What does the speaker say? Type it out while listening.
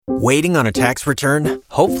Waiting on a tax return?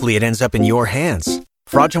 Hopefully it ends up in your hands.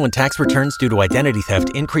 Fraudulent tax returns due to identity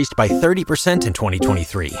theft increased by 30% in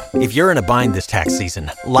 2023. If you're in a bind this tax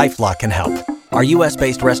season, LifeLock can help. Our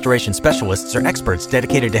U.S.-based restoration specialists are experts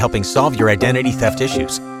dedicated to helping solve your identity theft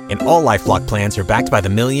issues. And all LifeLock plans are backed by the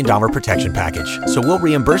 $1 Million Protection Package. So we'll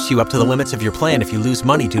reimburse you up to the limits of your plan if you lose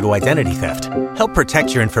money due to identity theft. Help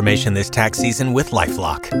protect your information this tax season with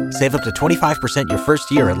LifeLock. Save up to 25% your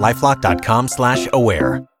first year at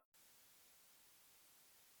LifeLock.com/aware.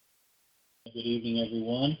 Good evening,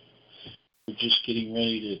 everyone. We're just getting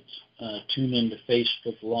ready to tune into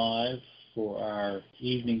Facebook Live for our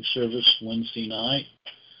evening service Wednesday night.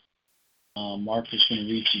 Mark is going to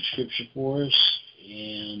read some scripture for us,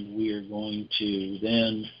 and we are going to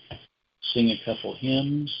then sing a couple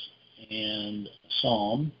hymns and a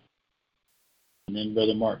psalm. And then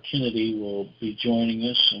Brother Mark Kennedy will be joining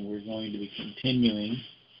us, and we're going to be continuing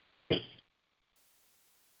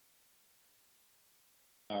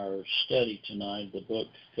our study tonight, the book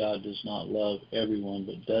God Does Not Love Everyone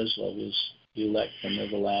But Does Love His Elect from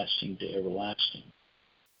Everlasting to Everlasting.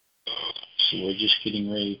 So we're just getting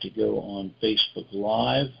ready to go on Facebook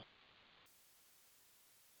Live.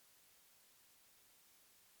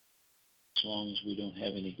 As long as we don't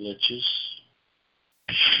have any glitches.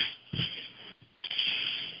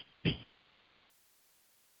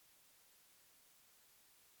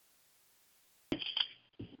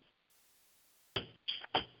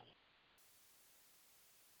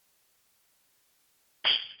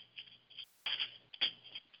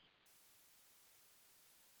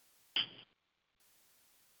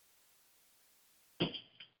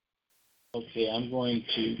 Okay, I'm going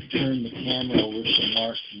to turn the camera over so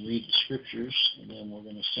Mark can read the scriptures, and then we're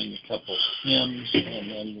going to sing a couple hymns, and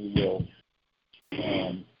then we will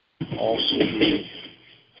also read.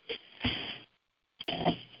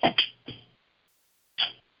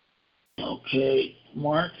 Okay,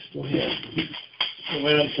 Mark, go ahead.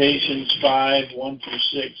 Lamentations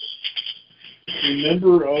 5:1-6.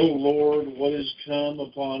 Remember, O Lord, what is come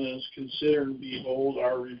upon us. Consider and behold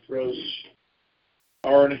our reproach.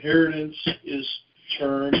 Our inheritance is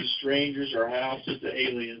turned to strangers, our houses to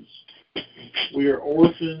aliens. We are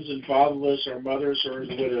orphans and fatherless, our mothers are as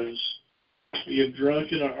widows. We have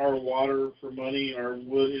drunken our water for money, our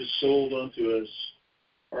wood is sold unto us.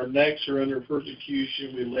 Our necks are under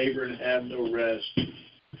persecution, we labor and have no rest.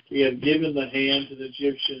 We have given the hand to the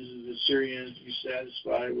Egyptians and the Syrians to be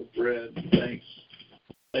satisfied with bread. Thanks.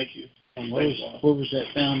 Thank you. And where was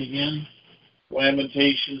that found again?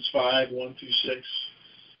 Lamentations 5:1-6.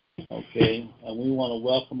 Okay, and we want to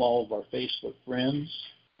welcome all of our Facebook friends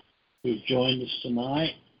who've joined us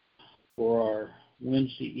tonight for our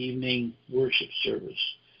Wednesday evening worship service.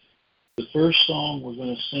 The first song we're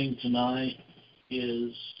going to sing tonight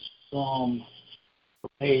is Psalm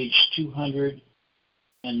page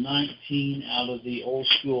 219 out of the Old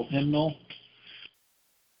School Hymnal.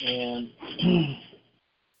 And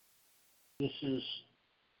this is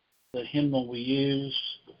the hymnal we use.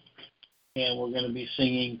 And we're going to be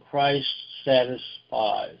singing Christ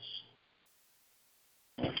Satisfies.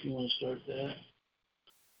 Mark, you want to start that?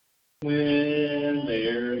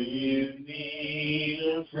 Whenever you need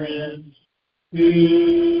a friend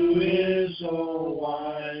who is all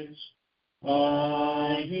wise,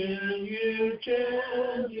 on him you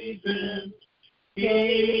can depend.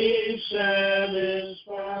 He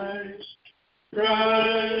satisfies.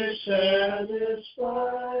 Christ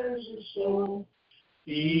satisfies the soul.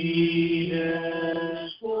 He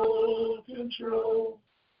has full control.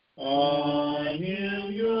 On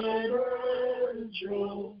him your burdens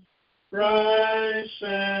roll. Christ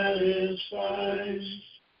satisfies.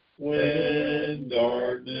 When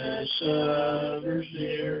darkness hovers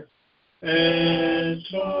near and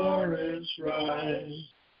torrents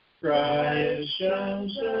rise, Christ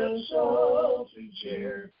comes us all to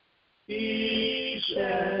cheer. He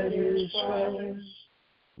satisfies.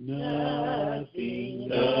 Nothing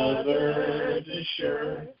of earth is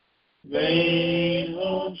sure, vain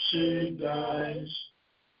hope soon dies.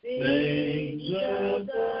 Things of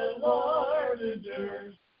the Lord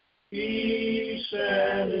endure, He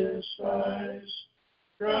satisfies.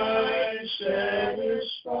 Christ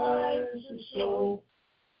satisfies the soul.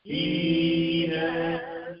 He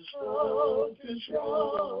has full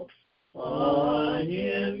control. On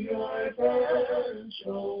him your burdens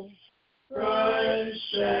roll. Christ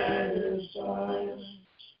satisfies.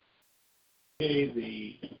 Okay,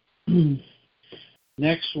 the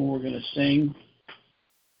next one we're going to sing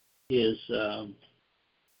is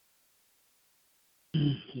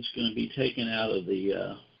it's going to be taken out of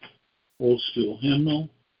the Old School Hymnal.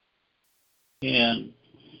 And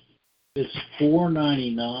It's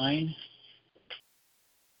 $4.99,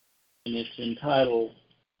 and it's entitled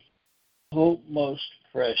Hope Most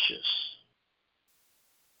Precious.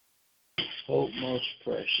 Hope Most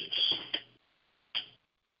Precious.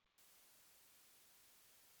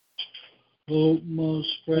 Hope most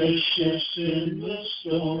precious in the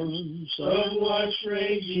storms of life's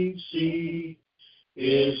raging sea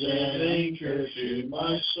is an anchor to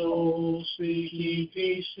my soul, speaking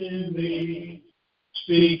peace to me,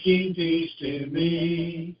 speaking peace to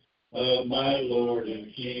me of my Lord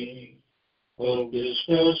and King. Hope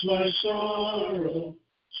dispels my sorrow,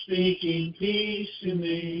 speaking peace to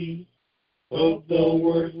me. Hope, though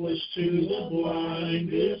worthless to the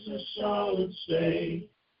blind, is a solid stay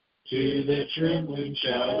to the trembling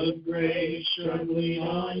child of grace, struggling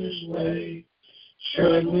on his way,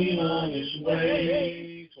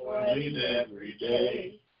 toiling every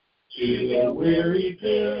day. To the weary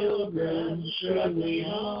pilgrim, struggling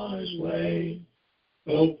on his way.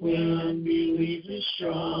 Hope when unbelief is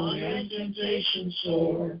strong and temptation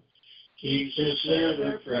sore, keeps us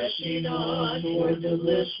ever pressing on toward the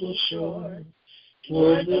blissful shore,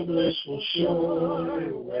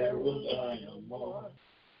 where we'll die no more.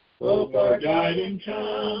 Hope our guiding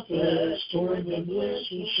compass toward the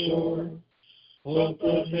blissful shore. Hope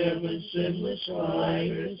of heaven's sinless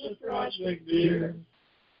life is a prospect dear,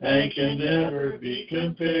 and can never be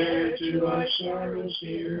compared to our sorrows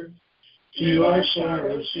here,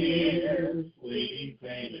 fleeting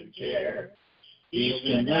pain and care. Peace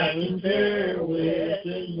cannot compare with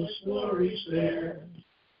endless glories there.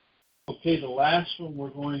 Okay, the last one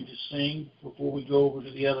we're going to sing before we go over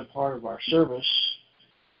to the other part of our service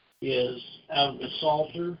is out of the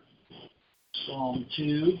Psalter, Psalm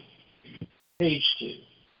 2, page 2.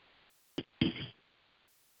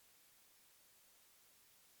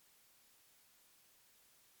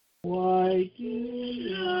 Why do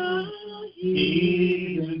the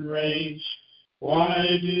heathen rage?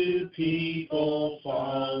 Why do people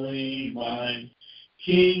folly mind?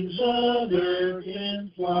 Kings of earth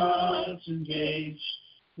and plots engage,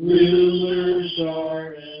 rulers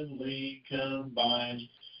ardently combined.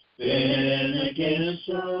 Then against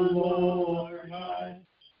the Lord high,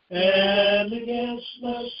 and against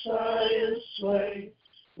Messiah's sway,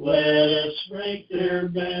 let us break their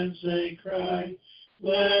bands, they cry,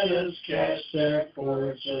 let us cast their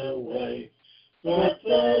cords away. But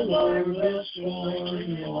the Lord will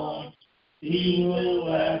scorn them all, he will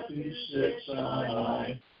laugh who sits on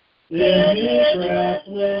high. Then his wrath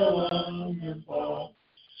will on them fall,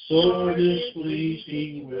 sore displeased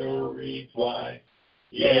he will reply.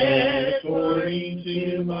 Yet according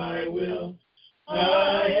to my will,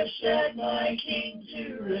 I have set my King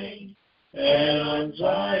to reign, and on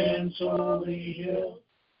Zion's holy hill,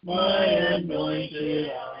 my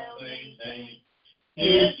anointed I'll maintain.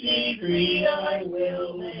 His decree I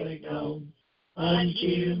will make known,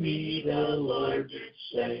 unto me the Lord did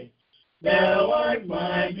say, Thou art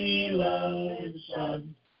my beloved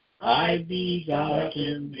Son, I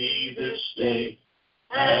begotten thee this day.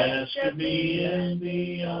 Ask of me, and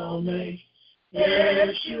thee I'll make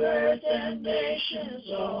heirs to earth and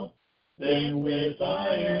nations all. Then with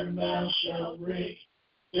iron thou shalt break,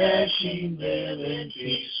 dashing them in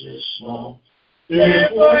pieces small.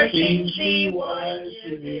 Therefore kings be wise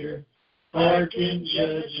to hear, hearken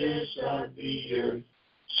judges of the earth.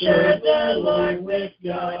 Serve the Lord with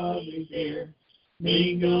godly fear,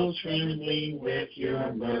 mingle trembling with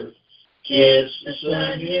your mirth. Kiss the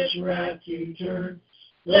Son his wrath to turn,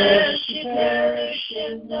 lest he perish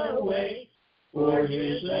in the way, for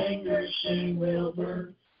his anger soon will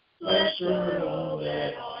burn. Bless for all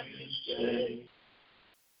that on his day.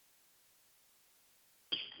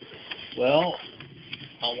 Well,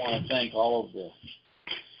 I want to thank all of the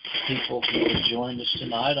people who have joined us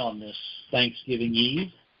tonight on this Thanksgiving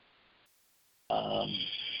Eve. I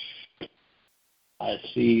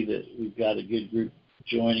see that we've got a good group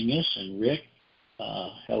joining us, and Rick,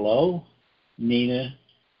 hello. Nina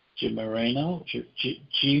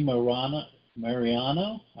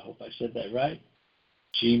Mariano, I hope I said that right.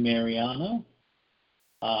 G. Mariano.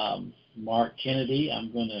 Mark Kennedy,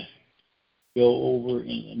 I'm going to go over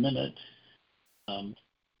in a minute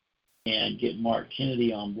and get Mark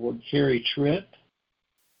Kennedy on board. Carrie Tripp,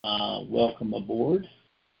 welcome aboard.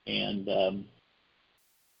 And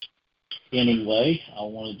anyway, I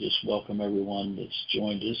want to just welcome everyone that's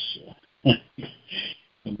joined us.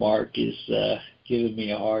 Mark is giving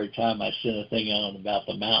me a hard time. I sent a thing on about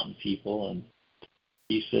the mountain people, and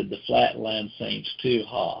he said the flatland saints too.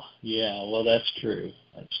 Yeah, well, that's true.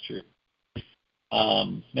 That's true.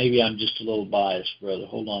 Maybe I'm just a little biased, brother.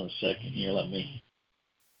 Hold on a second here. Let me.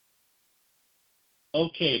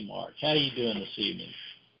 Okay, Mark, how are you doing this evening?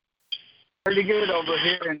 Pretty good over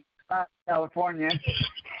here in California.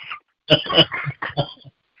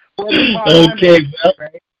 Okay,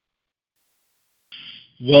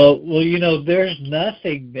 well, you know, there's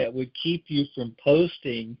nothing that would keep you from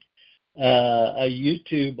posting a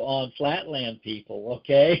YouTube on Flatland people,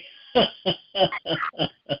 okay?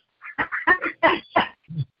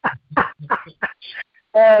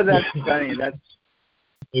 Oh, that's funny.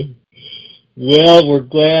 Well, we're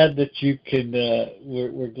glad that you can.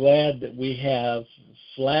 We're glad that we have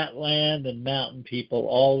Flatland and mountain people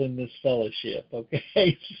all in this fellowship.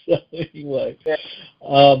 Okay, so anyway,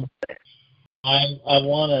 I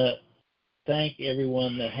want to thank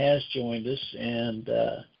everyone that has joined us, and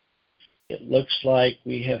it looks like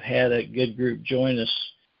we have had a good group join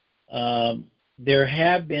us. There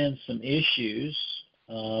have been some issues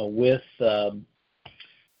with,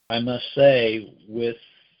 I must say, with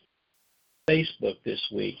Facebook this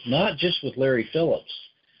week, not just with Larry Phillips.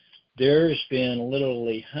 There's been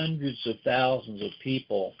literally hundreds of thousands of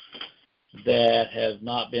people that have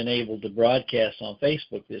not been able to broadcast on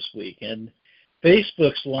Facebook this week. And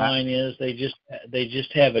Facebook's line is they just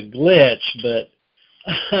have a glitch, but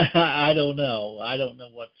I don't know. I don't know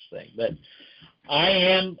what to think. But I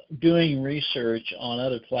am doing research on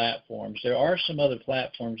other platforms. There are some other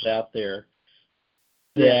platforms out there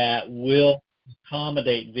that will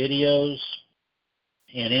accommodate videos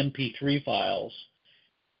and MP3 files.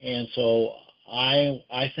 And so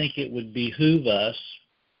I think it would behoove us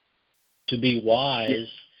to be wise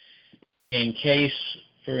in case,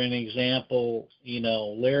 for an example, you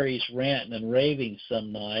know, Larry's ranting and raving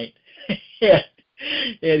some night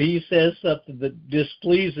and he says something that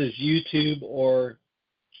displeases YouTube or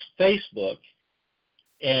Facebook.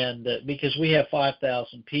 And because we have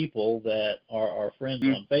 5,000 people that are our friends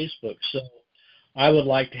on Facebook, so I would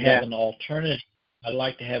like to have an alternative. I'd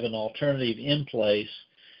like to have an alternative in place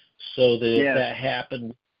so that if that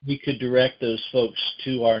happened, we could direct those folks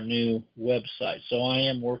to our new website. So I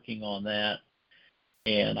am working on that,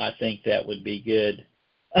 and I think that would be good.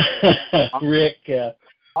 Rick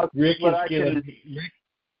has given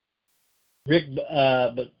Rick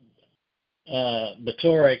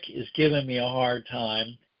Batoric is giving me a hard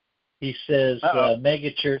time. He says,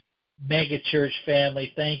 Mega church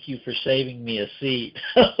family, thank you for saving me a seat.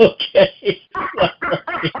 Okay.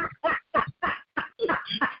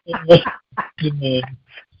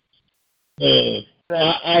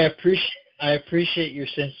 I appreciate your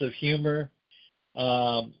sense of humor.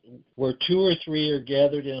 Where two or three are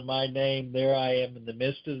gathered in my name, there I am in the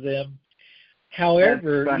midst of them.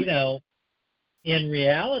 However, you know, in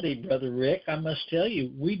reality, Brother Rick, I must tell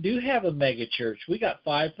you, we do have a mega church. We got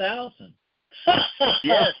 5,000.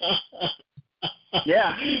 Yes.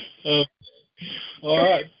 Yeah. All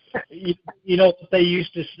right. You know what they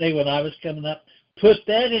used to say when I was coming up? Put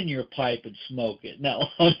that in your pipe and smoke it. No,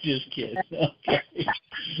 I'm just kidding. Okay.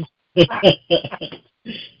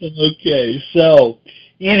 Okay. So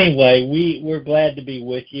anyway, we're glad to be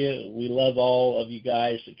with you. We love all of you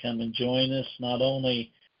guys that come and join us, not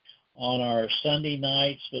only on our Sunday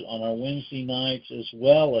nights, but on our Wednesday nights, as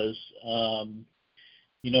well as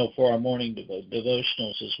you know, for our morning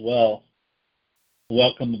devotionals as well.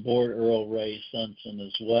 Welcome aboard, Earl Ray Sunson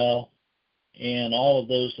as well. And all of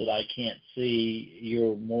those that I can't see,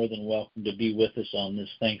 you're more than welcome to be with us on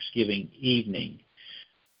this Thanksgiving evening.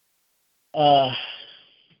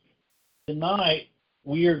 Tonight,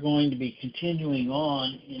 we are going to be continuing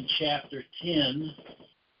on in chapter 10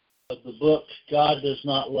 of the book, God Does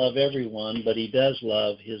Not Love Everyone, but He Does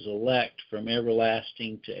Love His Elect from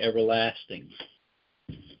Everlasting to Everlasting.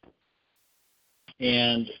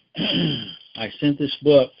 And I sent this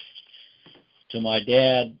book to my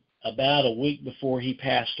dad about a week before he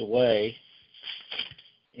passed away,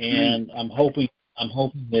 and I'm hoping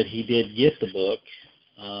that he did get the book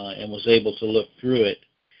and was able to look through it.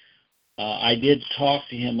 I did talk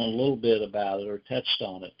to him a little bit about it, or touched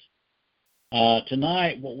on it.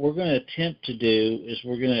 Tonight, what we're going to attempt to do is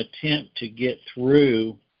we're going to attempt to get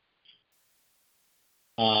through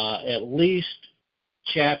at least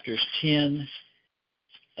chapters 10,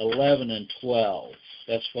 11, and 12.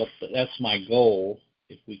 That's my goal,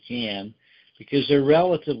 if we can, because they're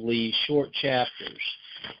relatively short chapters.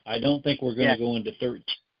 I don't think we're going to go into 13.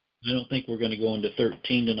 I don't think we're going to go into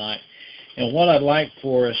 13 tonight. And what I'd like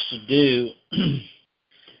for us to do,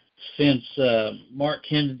 since Mark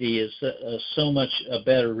Kennedy is so much a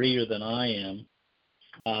better reader than I am,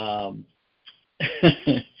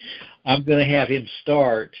 I'm going to have him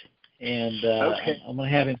start, and I'm going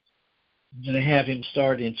to have him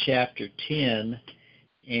start in chapter 10,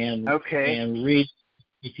 and read.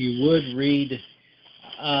 If you would read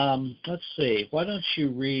let's see. Why don't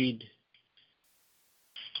you read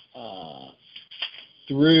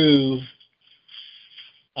through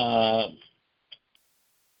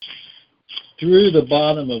the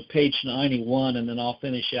bottom of page 91, and then I'll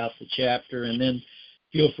finish out the chapter, and then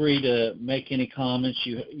feel free to make any comments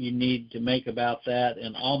you need to make about that,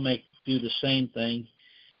 and I'll do the same thing.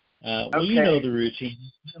 Well, Okay. you know the routine.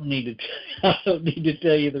 I don't need to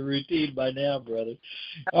tell you the routine by now, brother.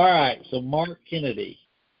 All right, so Mark Kennedy,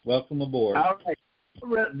 welcome aboard. All right.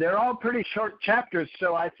 Well, they're all pretty short chapters,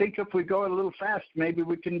 so I think if we go a little fast, maybe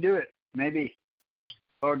we can do it. Maybe,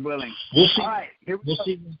 Lord willing. We'll see. All right. Here we We'll go.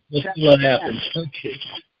 see what Chapter happens. 10. Okay.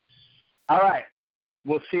 All right.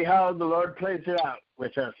 We'll see how the Lord plays it out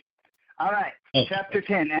with us. All right. Okay. Chapter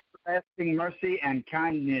 10, everlasting mercy and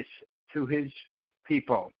kindness to his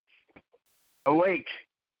people. Awake,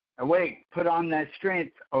 awake, put on thy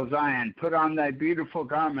strength, O Zion, put on thy beautiful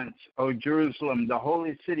garments, O Jerusalem, the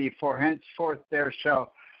holy city, for henceforth there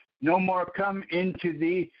shall no more come into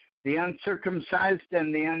thee the uncircumcised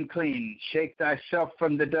and the unclean. Shake thyself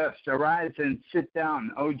from the dust, arise and sit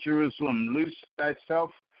down, O Jerusalem, loose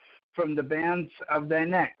thyself from the bands of thy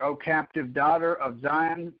neck, O captive daughter of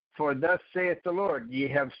Zion, for thus saith the Lord, ye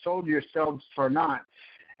have sold yourselves for naught,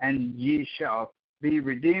 and ye shall be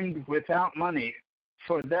redeemed without money.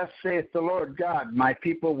 For thus saith the Lord God, my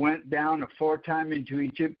people went down aforetime into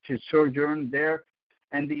Egypt to sojourn there,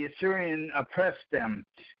 and the Assyrian oppressed them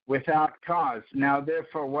without cause. Now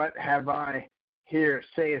therefore what have I here,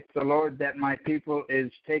 saith the Lord, that my people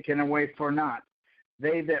is taken away for naught?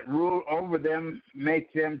 They that rule over them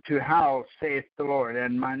make them to howl, saith the Lord,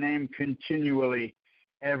 and my name continually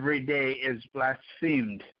every day is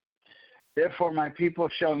blasphemed. Therefore my people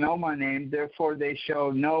shall know my name, therefore they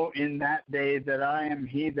shall know in that day that I am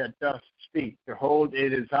he that doth speak. Behold,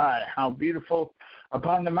 it is I. How beautiful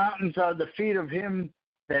upon the mountains are the feet of him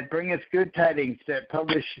that bringeth good tidings, that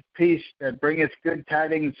publisheth peace, that bringeth good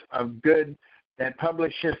tidings of good, that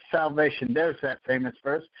publisheth salvation. There's that famous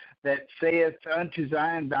verse, that saith unto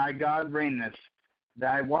Zion, thy God reigneth.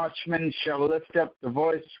 Thy watchmen shall lift up the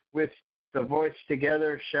voice, with the voice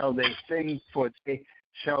together shall they sing, for they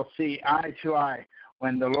shall see eye to eye.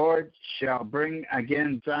 When the Lord shall bring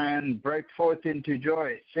again Zion, break forth into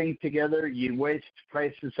joy. Sing together, ye waste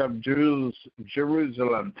places of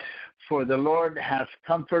Jerusalem. For the Lord hath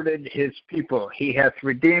comforted his people. He hath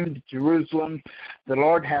redeemed Jerusalem. The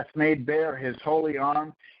Lord hath made bare his holy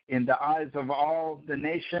arm in the eyes of all the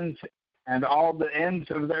nations, and all the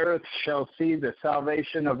ends of the earth shall see the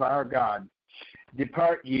salvation of our God.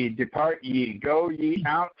 Depart ye, go ye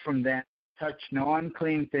out from them. Touch no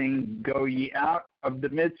unclean thing, go ye out of the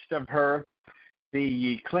midst of her. Be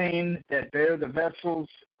ye clean that bear the vessels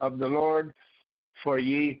of the Lord, for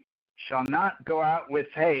ye shall not go out with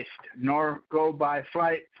haste, nor go by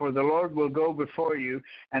flight, for the Lord will go before you,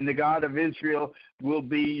 and the God of Israel will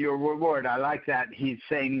be your reward. I like that. He's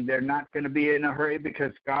saying they're not going to be in a hurry,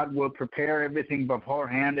 because God will prepare everything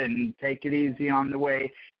beforehand and take it easy on the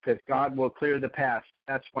way, because God will clear the path.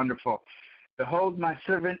 That's wonderful. Behold, my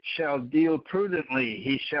servant shall deal prudently.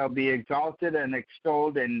 He shall be exalted and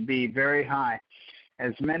extolled and be very high.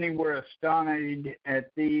 As many were astonished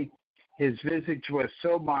at thee, his visage was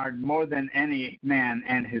so marred more than any man,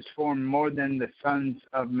 and his form more than the sons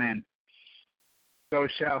of men. So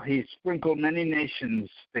shall he sprinkle many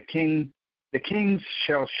nations. The kings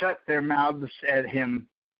shall shut their mouths at him,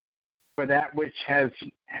 for that which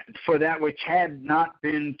had not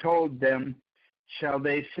been told them shall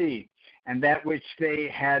they see, and that which they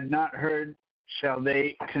had not heard shall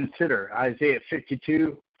they consider. Isaiah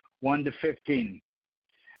 52, 1-15.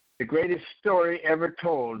 The greatest story ever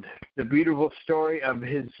told, the beautiful story of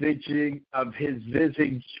his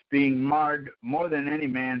visage being marred more than any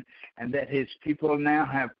man, and that his people now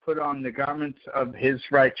have put on the garments of his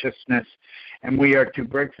righteousness, and we are to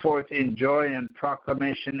break forth in joy and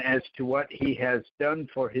proclamation as to what he has done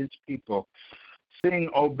for his people.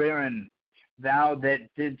 Sing, O barren, thou that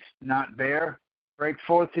didst not bear, break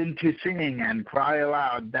forth into singing and cry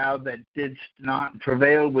aloud, thou that didst not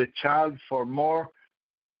travail with child, for more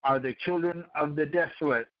are the children of the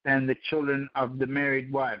desolate than the children of the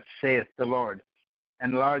married wife, saith the Lord.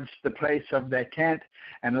 Enlarge the place of thy tent,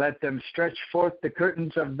 and let them stretch forth the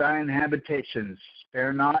curtains of thine habitations.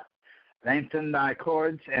 Spare not, lengthen thy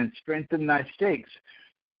cords, and strengthen thy stakes.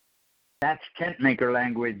 That's tent maker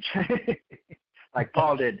language, like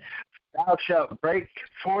Paul did. Thou shalt break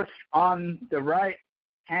forth on the right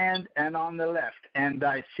hand and on the left, and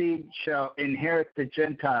thy seed shall inherit the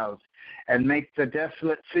Gentiles, and make the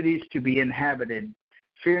desolate cities to be inhabited.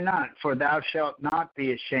 Fear not, for thou shalt not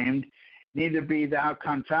be ashamed. neither be thou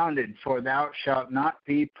confounded, for thou shalt not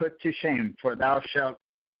be put to shame, for thou shalt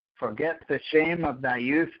forget the shame of thy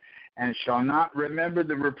youth, and shall not remember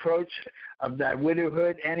the reproach of thy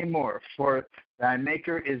widowhood any more. For thy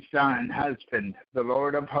Maker is thine husband, the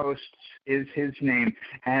Lord of hosts is his name,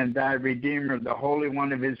 and thy Redeemer, the Holy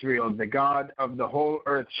One of Israel, the God of the whole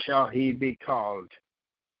earth shall he be called.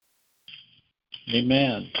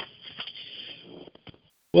 Amen.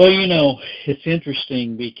 Well, it's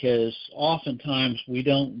interesting because oftentimes we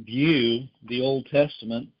don't view the Old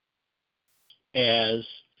Testament as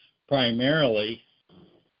primarily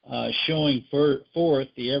showing forth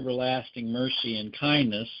the everlasting mercy and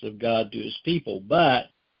kindness of God to his people. But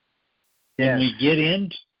when we get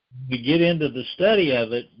into the study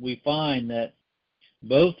of it, we find that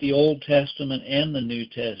both the Old Testament and the New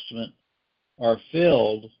Testament are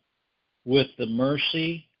filled with the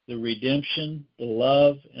mercy, the redemption, the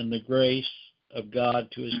love, and the grace of God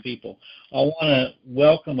to his people. I want to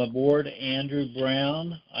welcome aboard Andrew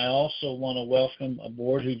Brown. I also want to welcome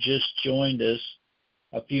aboard who just joined us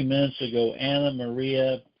a few minutes ago, Anna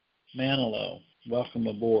Maria Manilow. Welcome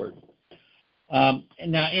aboard. Now,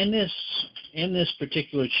 in this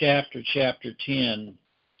particular chapter 10,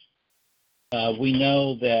 we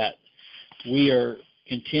know that we are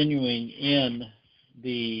continuing in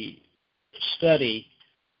the study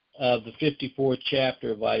of the 54th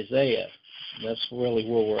chapter of Isaiah. That's really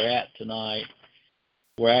where we're at tonight.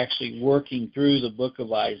 We're actually working through the book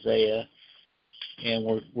of Isaiah,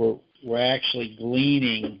 and we're actually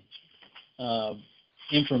gleaning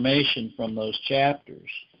information from those chapters.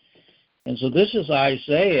 And so this is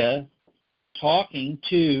Isaiah talking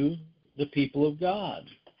to the people of God.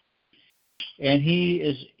 And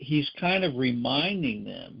he's kind of reminding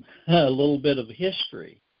them a little bit of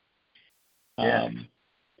history. Yes.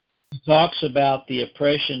 He talks about the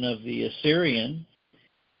oppression of the Assyrian,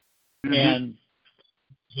 and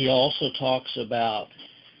he also talks about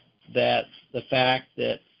the fact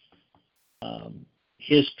that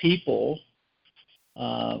his people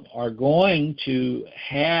are going to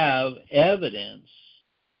have evidence.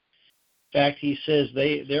 In fact, he says,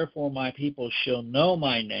 therefore my people shall know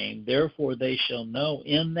my name, therefore they shall know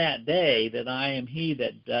in that day that I am he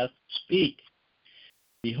that doth speak.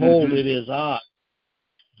 Behold, it is I.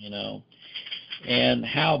 And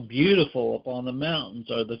how beautiful upon the mountains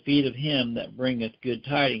are the feet of him that bringeth good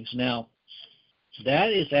tidings. Now, that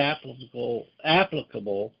is applicable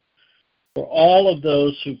for all of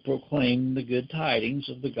those who proclaim the good tidings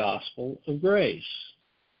of the gospel of grace.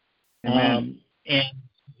 Amen.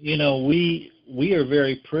 We are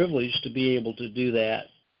very privileged to be able to do that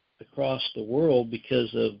across the world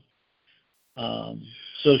because of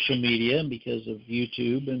social media and because of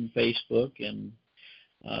YouTube and Facebook and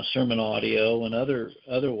sermon audio and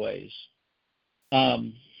other ways.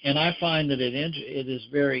 And I find that it is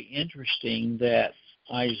very interesting that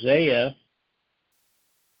Isaiah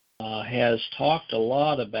has talked a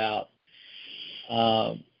lot about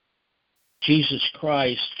Jesus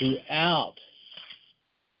Christ throughout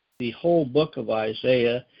the whole book of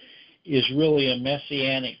Isaiah is really a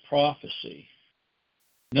messianic prophecy.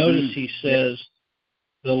 Notice he says,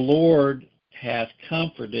 the Lord hath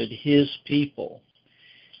comforted his people.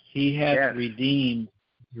 He hath redeemed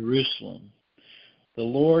Jerusalem. The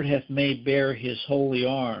Lord hath made bare his holy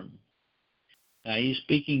arm. Now he's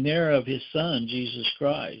speaking there of his Son, Jesus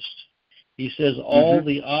Christ. He says, all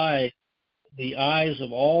the eyes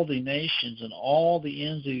of all the nations and all the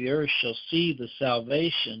ends of the earth shall see the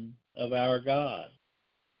salvation of our God.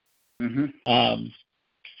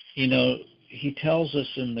 He tells us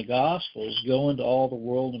in the Gospels, go into all the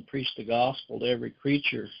world and preach the gospel to every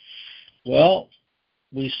creature. Well,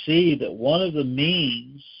 we see that one of the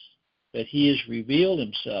means that he has revealed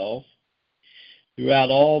himself throughout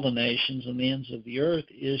all the nations and the ends of the earth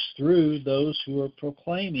is through those who are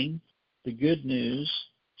proclaiming the good news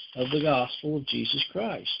of the gospel of Jesus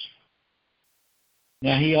Christ.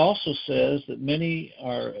 Now, he also says that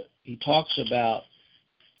he talks about,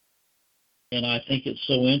 and I think it's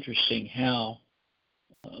so interesting how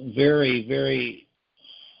very, very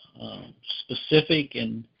specific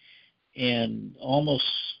and almost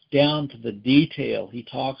down to the detail he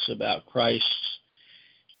talks about Christ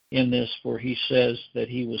in this, where he says that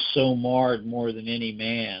he was so marred more than any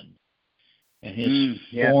man, and his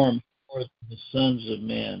form more than the sons of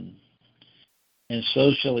men, and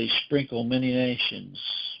so shall he sprinkle many nations,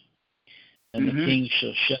 and the kings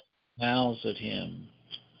shall shut their mouths at him.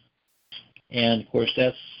 And of course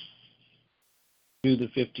that's through the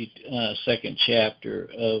 52nd chapter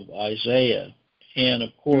of Isaiah. And of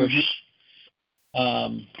course,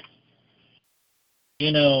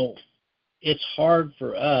 it's hard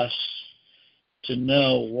for us to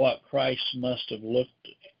know what Christ must have looked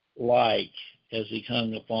like as he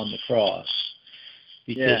hung upon the cross,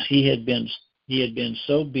 because he had been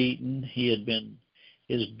so beaten.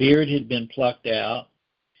 His beard had been plucked out.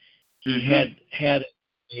 He had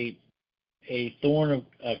a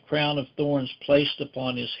crown of thorns placed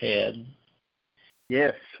upon his head.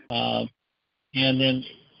 Yes. And then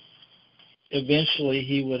eventually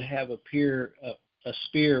he would have a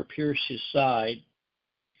spear pierce his side.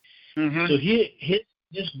 So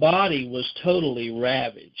his body was totally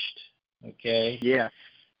ravaged. Okay. Yeah.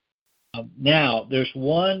 Now there's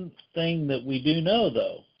one thing that we do know,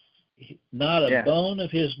 though. Not a bone of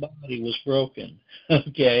his body was broken.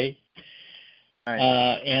 Okay.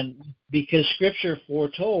 Right. And because Scripture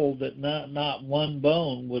foretold that not one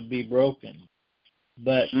bone would be broken.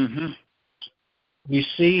 But we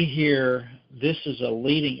see here, this is a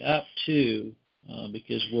leading up to,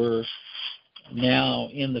 because we're now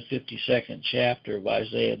in the 52nd chapter of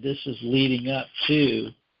Isaiah, this is leading up to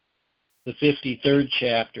the 53rd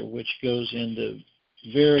chapter, which goes into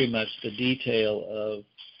very much the detail of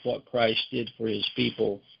what Christ did for his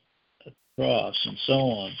people at the cross and so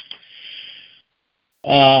on.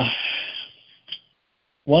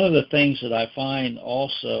 One of the things that I find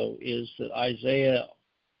also is that Isaiah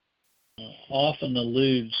often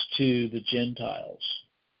alludes to the Gentiles.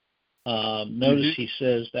 Notice he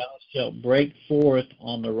says, "Thou shalt break forth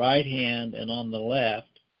on the right hand and on the left,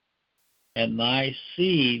 and thy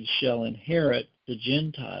seed shall inherit the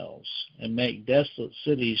Gentiles and make desolate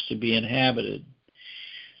cities to be inhabited."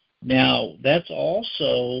 Now, that's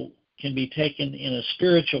also can be taken in a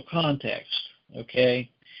spiritual context, okay?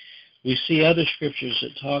 We see other scriptures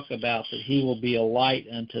that talk about that he will be a light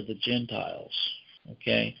unto the Gentiles,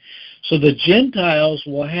 okay? So the Gentiles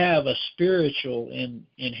will have a spiritual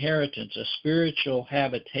inheritance, a spiritual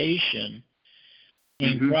habitation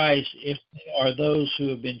in Christ if they are those who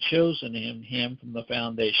have been chosen in him from the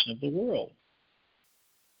foundation of the world.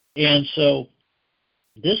 And so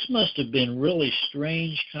this must have been really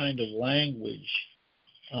strange kind of language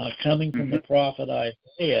coming from the prophet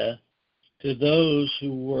Isaiah to those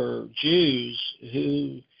who were Jews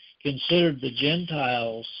who considered the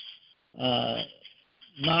Gentiles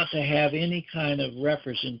not to have any kind of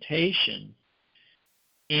representation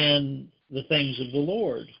in the things of the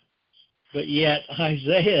Lord. But yet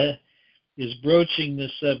Isaiah is broaching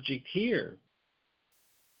this subject here.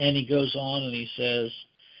 And he goes on and he says,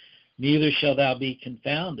 "Neither shalt thou be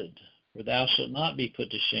confounded, for thou shalt not be put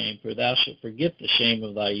to shame, for thou shalt forget the shame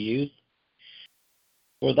of thy youth.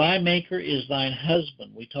 For thy Maker is thine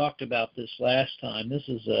husband." We talked about this last time. This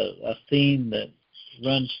is a theme that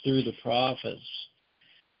runs through the prophets.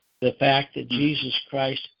 The fact that Jesus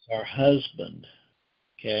Christ is our husband,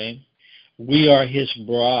 okay? We are his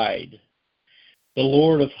bride. The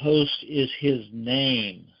Lord of hosts is his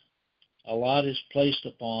name. A lot is placed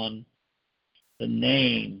upon the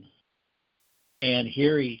name. And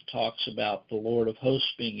here he talks about the Lord of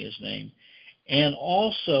hosts being his name. And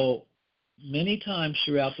also, many times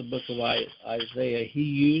throughout the book of Isaiah, he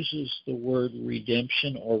uses the word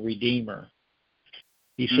redemption or redeemer.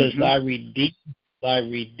 He says, thy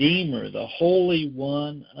Redeemer, the Holy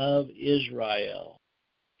One of Israel,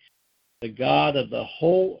 the God of the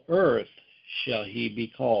whole earth shall he be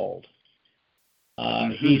called.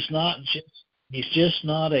 He's just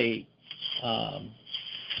not a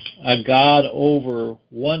God over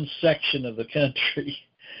one section of the country.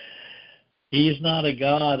 He is not a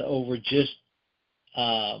God over just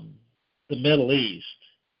the Middle East.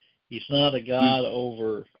 He's not a God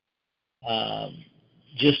over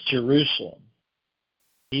just Jerusalem.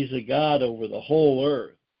 He's a God over the whole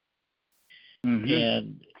earth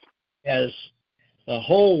and has the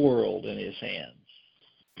whole world in his hands.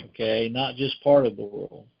 Okay, not just part of the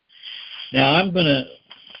world. Now I'm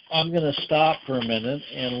gonna stop for a minute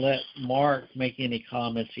and let Mark make any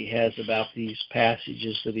comments he has about these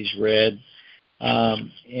passages that he's read.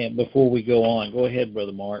 And before we go on, go ahead,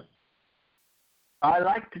 Brother Mark. I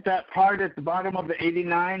liked that part at the bottom of the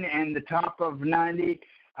 89 and the top of 90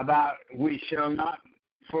 about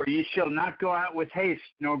for ye shall not go out with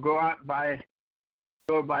haste, nor go by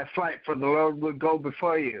flight, for the Lord will go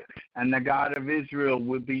before you, and the God of Israel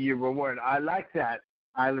will be your reward. I like that.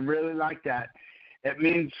 I really like that. It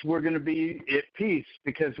means we're going to be at peace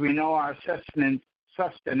because we know our sustenance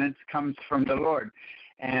comes from the Lord.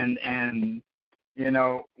 And you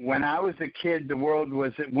know, when I was a kid,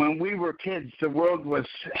 when we were kids, the world was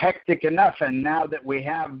hectic enough. And now that we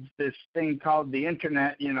have this thing called the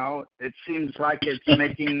internet, you know, it seems like it's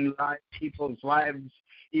making people's lives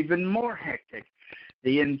even more hectic.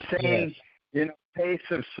 The insane, pace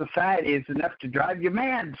of society is enough to drive you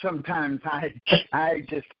mad sometimes. I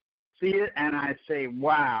just see it and I say,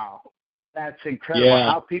 wow, that's incredible.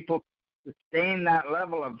 Yeah. How people sustain that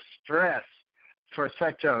level of stress for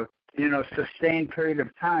such a sustained period of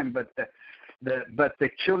time. But the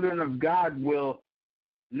children of God will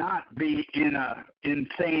not be in a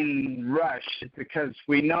insane rush, because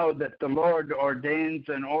we know that the Lord ordains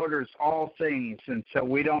and orders all things, and so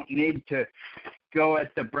we don't need to go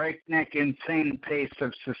at the breakneck, insane pace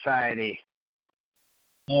of society.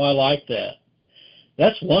 Oh, I like that.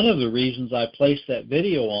 That's one of the reasons I placed that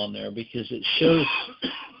video on there, because it shows,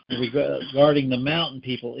 regarding the mountain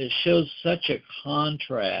people, it shows such a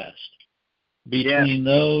contrast between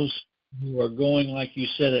those who are going, like you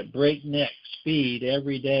said, at breakneck speed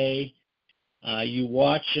every day. You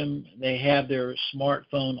watch them, they have their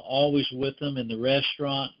smartphone always with them in the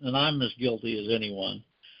restaurant, and I'm as guilty as anyone.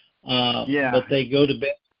 But they go to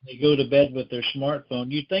bed. They go to bed with their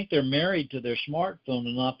smartphone. You'd think they're married to their smartphone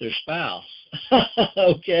and not their spouse.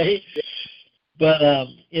 Okay? But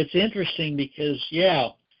it's interesting because,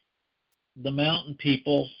 the mountain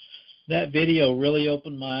people, that video really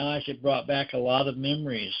opened my eyes. It brought back a lot of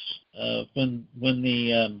memories of when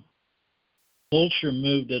the culture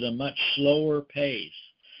moved at a much slower pace,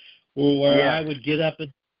 where I would get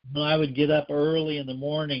up early in the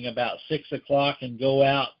morning about 6 o'clock and go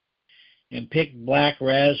out and pick black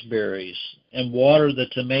raspberries and water the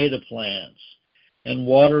tomato plants and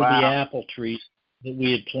water the apple trees that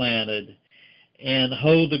we had planted and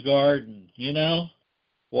hoe the garden,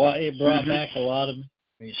 Well, it brought back a lot of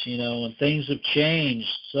memories, and things have changed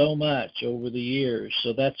so much over the years.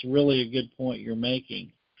 So that's really a good point you're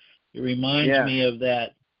making. It reminds me of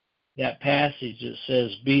that passage that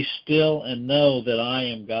says, "Be still and know that I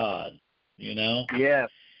am God," Yes,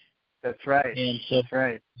 that's right. And so, that's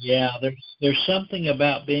right. There's something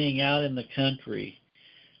about being out in the country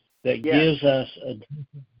that gives us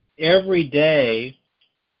every day.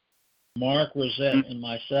 Mark, Rosette, and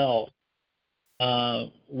myself,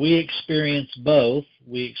 we experience both.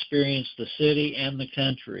 We experience the city and the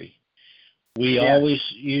country. We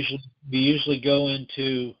usually go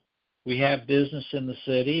into, we have business in the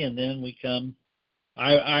city, and then we come.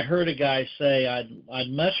 I heard a guy say, I'd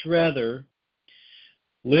much rather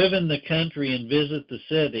live in the country and visit the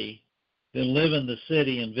city than live in the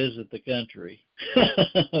city and visit the country.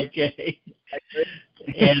 Okay?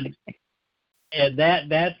 And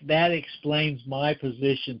that explains my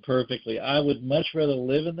position perfectly. I would much rather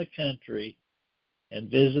live in the country and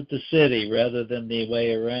visit the city rather than the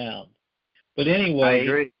way around. But anyway, I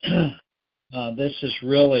agree. This is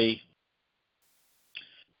really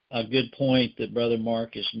a good point that Brother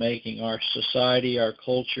Mark is making. Our society, our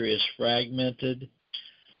culture is fragmented,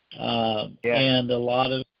 and a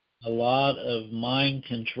lot of mind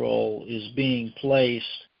control is being placed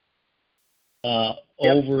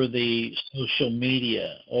over the social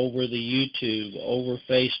media, over the YouTube, over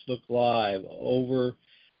Facebook Live, over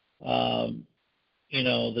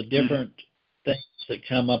the different things that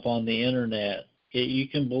come up on the internet. You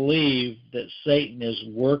can believe that Satan is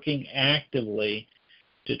working actively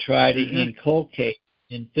to try to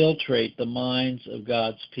infiltrate the minds of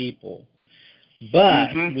God's people.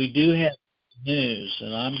 But we do have news,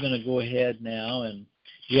 and I'm going to go ahead now. And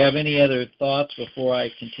do you have any other thoughts before I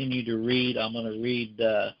continue to read? I'm going to read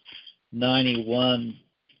 91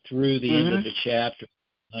 through the end of the chapter,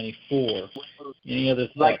 94. Any other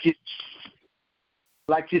thoughts?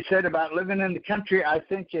 Like you said about living in the country, I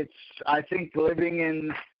think living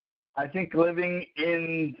in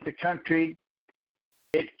the country,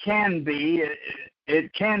 it can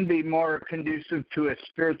be more conducive to a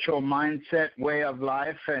spiritual mindset, way of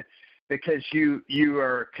life, because you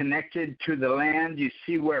are connected to the land. You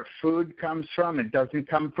see where food comes from. It doesn't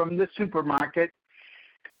come from the supermarket.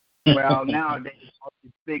 Well, nowadays, all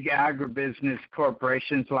these big agribusiness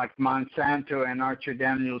corporations like Monsanto and Archer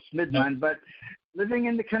Daniels Midland, but living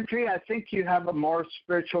in the country, I think you have a more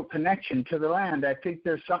spiritual connection to the land. I think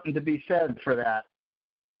there's something to be said for that.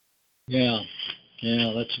 Yeah,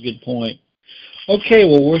 that's a good point. Okay,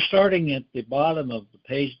 well, we're starting at the bottom of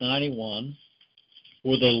page 91.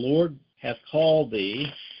 For the Lord hath called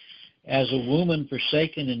thee as a woman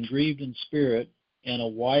forsaken and grieved in spirit, and a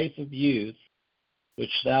wife of youth,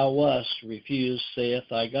 which thou wast refused, saith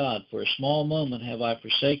thy God. For a small moment have I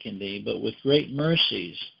forsaken thee, but with great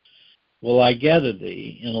mercies will I gather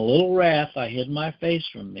thee. In a little wrath I hid my face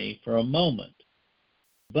from thee for a moment.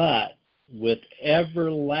 But with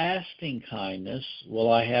everlasting kindness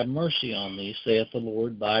will I have mercy on thee, saith the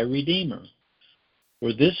Lord thy Redeemer.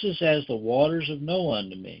 For this is as the waters of Noah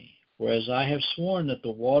unto me. For as I have sworn that the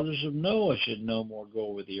waters of Noah should no more go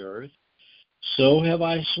over the earth, So have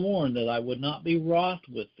I sworn that I would not be wroth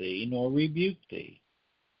with thee, nor rebuke thee.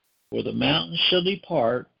 For the mountains shall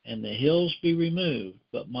depart, and the hills be removed,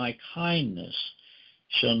 but my kindness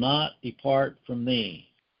shall not depart from thee.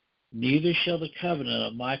 Neither shall the covenant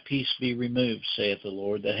of my peace be removed, saith the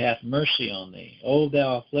Lord, that hath mercy on thee. O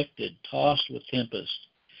thou afflicted, tossed with tempest,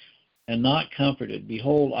 and not comforted,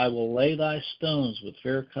 behold, I will lay thy stones with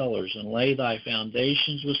fair colors, and lay thy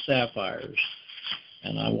foundations with sapphires.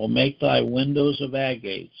 And I will make thy windows of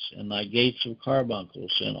agates, and thy gates of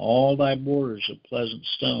carbuncles, and all thy borders of pleasant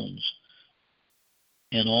stones.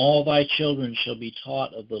 And all thy children shall be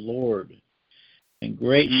taught of the Lord, and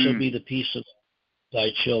great shall be the peace of thy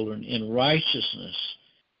children. In righteousness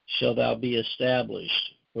shalt thou be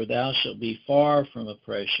established, for thou shalt be far from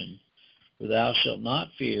oppression, for thou shalt not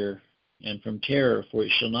fear, and from terror, for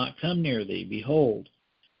it shall not come near thee. Behold,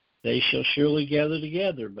 they shall surely gather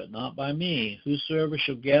together, but not by me. Whosoever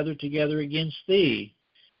shall gather together against thee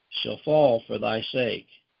shall fall for thy sake.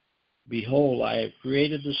 Behold, I have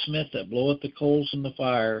created the smith that bloweth the coals in the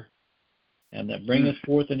fire, and that bringeth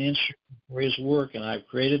forth an instrument for his work, and I have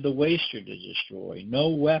created the waster to destroy. No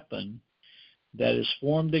weapon that is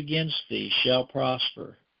formed against thee shall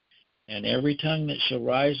prosper, and every tongue that shall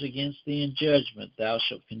rise against thee in judgment thou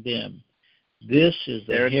shalt condemn. This is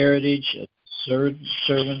the heritage of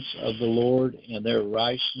servants of the Lord, and their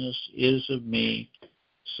righteousness is of me,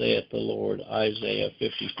 saith the Lord. Isaiah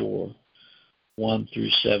 54, 1 through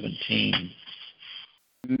 17.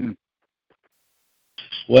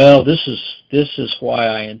 Well, this is why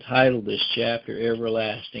I entitled this chapter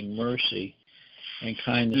 "Everlasting Mercy and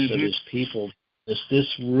Kindness of His People."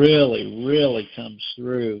 This really, really comes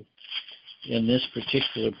through in this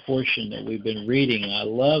particular portion that we've been reading. I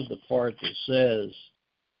love the part that says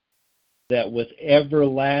that with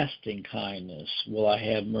everlasting kindness will I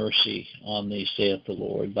have mercy on thee, saith the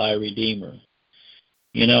Lord, thy Redeemer.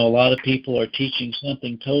 You know, a lot of people are teaching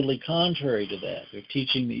something totally contrary to that. They're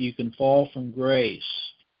teaching that you can fall from grace.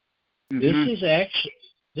 This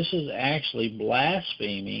is actually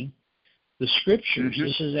blaspheming the Scriptures.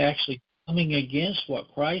 This is actually coming against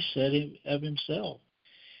what Christ said of himself.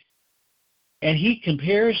 And he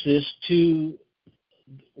compares this to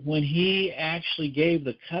when he actually gave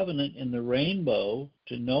the covenant in the rainbow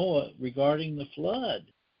to Noah regarding the flood.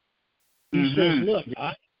 He says, look,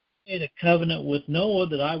 I made a covenant with Noah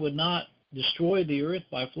that I would not destroy the earth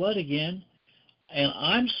by flood again, and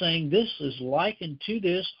I'm saying this is likened to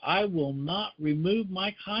this. I will not remove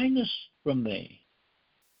my kindness from thee.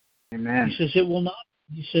 Amen. He says, it will not.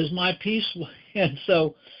 He says, my peace will. And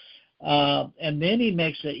so, and then he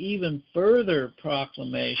makes an even further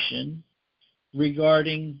proclamation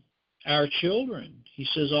regarding our children. He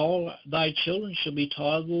says, all thy children shall be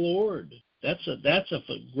taught of the Lord. That's a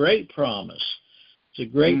great promise. It's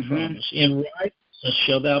a great promise. In righteousness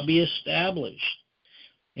shall thou be established.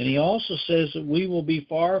 And he also says that we will be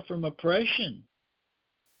far from oppression.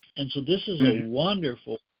 And so this is a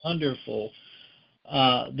wonderful, wonderful.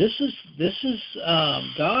 This is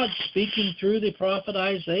God speaking through the prophet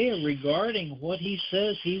Isaiah regarding what he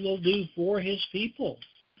says he will do for his people.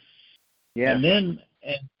 Yes. And then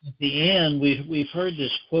at the end, we've heard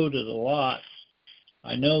this quoted a lot.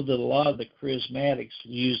 I know that a lot of the charismatics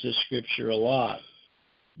use this scripture a lot,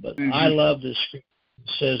 but I love this scripture.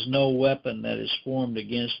 It says, no weapon that is formed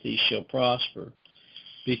against thee shall prosper,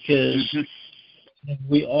 because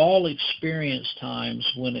we all experience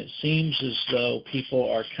times when it seems as though people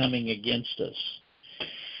are coming against us.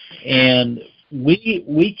 And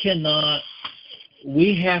we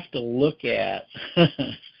have to look at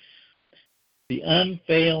the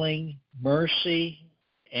unfailing mercy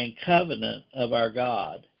and covenant of our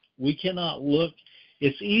God. We cannot look.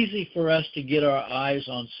 It's easy for us to get our eyes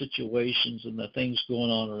on situations and the things going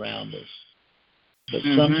on around us. But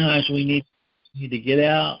sometimes we need to get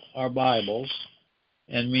out our Bibles,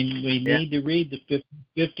 and we need to read the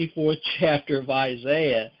 54th chapter of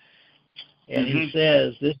Isaiah. And he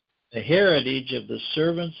says, this is the heritage of the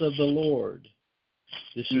servants of the Lord.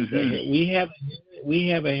 This is we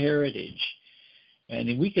have a heritage,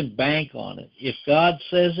 and we can bank on it. If God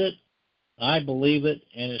says it, I believe it,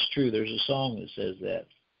 and it's true. There's a song that says that.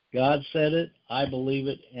 God said it, I believe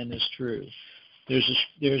it, and it's true. There's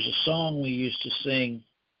a song we used to sing,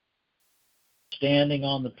 standing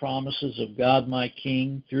on the promises of God my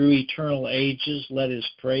King, through eternal ages let his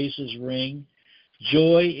praises ring.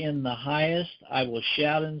 Joy in the highest I will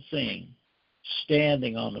shout and sing,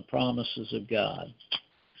 standing on the promises of God.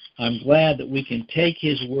 I'm glad that we can take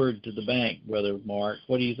his word to the bank, Brother Mark.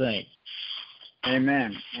 What do you think?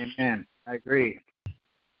 Amen. Amen. I agree.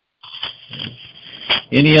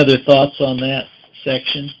 Any other thoughts on that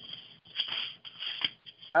section?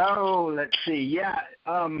 Oh, let's see. Yeah,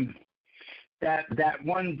 that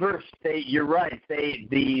one verse. You're right.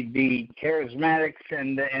 The charismatics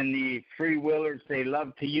and the free willers, they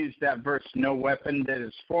love to use that verse. No weapon that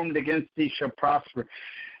is formed against thee shall prosper.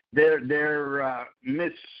 They're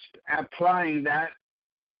misapplying that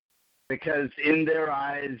because in their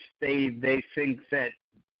eyes they think that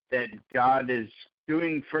God is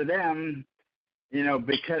doing for them,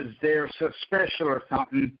 because they're so special or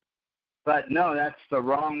something. But no, that's the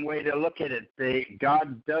wrong way to look at it.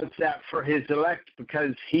 God does that for his elect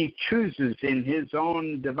because he chooses in his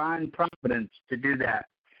own divine providence to do that.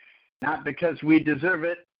 Not because we deserve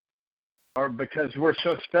it or because we're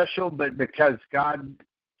so special, but because God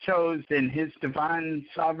chose in his divine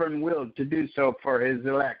sovereign will to do so for his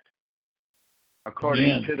elect,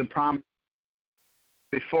 according to the promise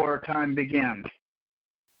before time began.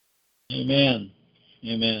 Amen.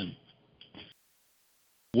 Amen.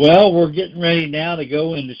 Well, we're getting ready now to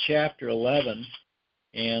go into chapter 11,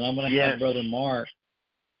 and I'm going to have Brother Mark.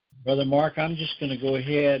 Brother Mark, I'm just going to go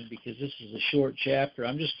ahead, because this is a short chapter,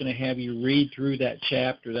 I'm just going to have you read through that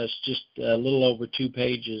chapter. That's just a little over 2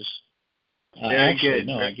 pages. Very good.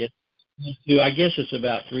 No, I guess it's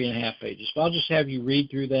about 3.5 pages. So I'll just have you read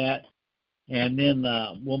through that, and then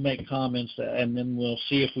we'll make comments, and then we'll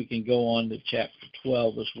see if we can go on to chapter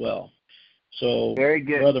 12 as well. So, very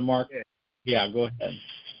good. Brother Mark, yeah, go ahead.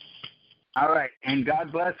 All right, and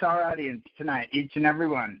God bless our audience tonight, each and every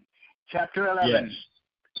one. Chapter 11, yes.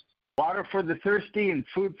 Water for the thirsty and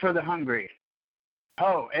food for the hungry.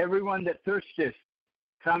 Ho, everyone that thirsteth,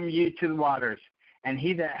 come ye to the waters, and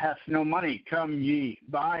he that hath no money, come ye,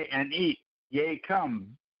 buy and eat. Yea, come,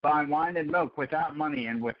 buy wine and milk without money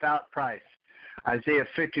and without price. Isaiah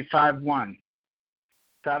 55:1.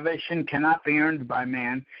 Salvation cannot be earned by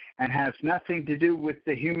man and has nothing to do with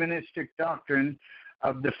the humanistic doctrine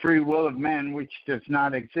of the free will of man, which does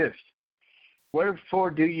not exist.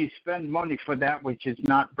 Wherefore do ye spend money for that which is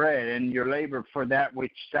not bread, and your labor for that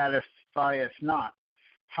which satisfieth not?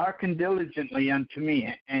 Hearken diligently unto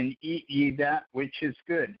me, and eat ye that which is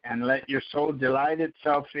good, and let your soul delight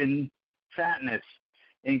itself in fatness.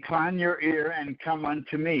 Incline your ear, and come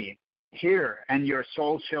unto me. Hear, and your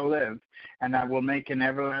soul shall live, and I will make an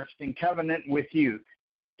everlasting covenant with you,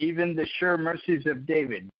 even the sure mercies of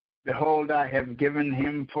David. Behold, I have given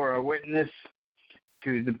him for a witness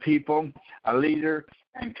to the people, a leader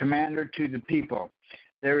and commander to the people.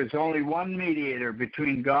 There is only one mediator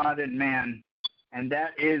between God and man, and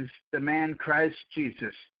that is the man Christ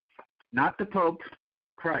Jesus. Not the Pope,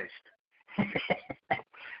 Christ.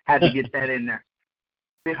 Had to get that in there.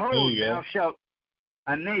 Behold, thou shalt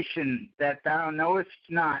a nation that thou knowest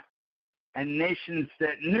not, and nations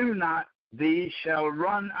that knew not thee shall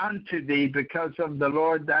run unto thee because of the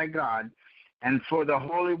Lord thy God, and for the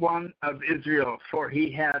Holy One of Israel, for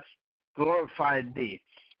he hath glorified thee.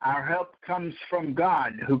 Our help comes from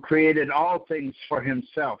God, who created all things for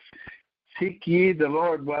himself. Seek ye the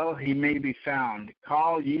Lord while he may be found.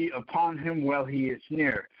 Call ye upon him while he is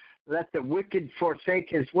near. Let the wicked forsake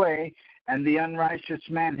his way, and the unrighteous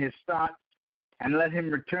man his thought, and let him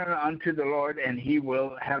return unto the Lord, and he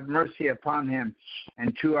will have mercy upon him,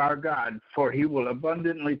 and to our God, for he will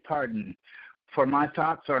abundantly pardon. For my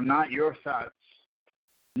thoughts are not your thoughts,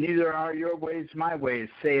 neither are your ways my ways,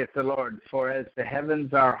 saith the Lord. For as the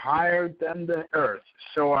heavens are higher than the earth,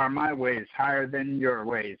 so are my ways higher than your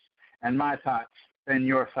ways, and my thoughts than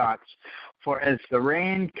your thoughts. For as the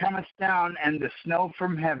rain cometh down, and the snow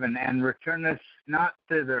from heaven, and returneth not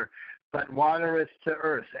thither, but watereth the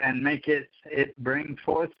earth, and maketh it bring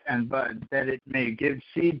forth and bud, that it may give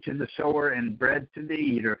seed to the sower and bread to the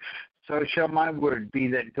eater, so shall my word be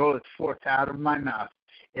that goeth forth out of my mouth.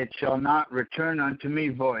 It shall not return unto me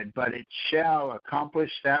void, but it shall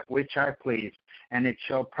accomplish that which I please, and it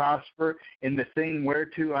shall prosper in the thing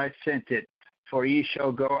whereto I sent it. For ye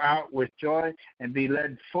shall go out with joy, and be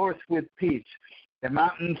led forth with peace. The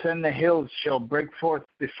mountains and the hills shall break forth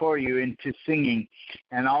before you into singing,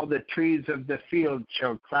 and all the trees of the field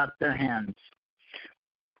shall clap their hands.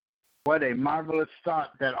 What a marvelous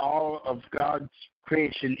thought that all of God's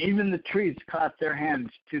creation, even the trees, clap their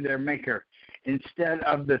hands to their Maker. Instead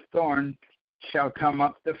of the thorn shall come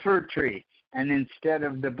up the fir tree, and instead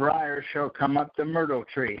of the briar shall come up the myrtle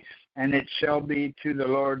tree. And it shall be to the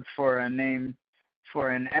Lord for a name,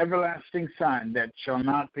 for an everlasting sign that shall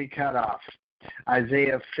not be cut off.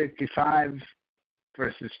 Isaiah 55,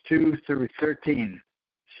 verses 2 through 13.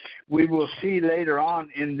 We will see later on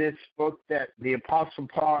in this book that the Apostle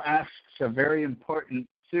Paul asks a very important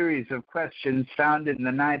series of questions found in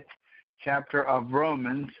the 9th chapter of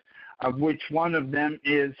Romans of which one of them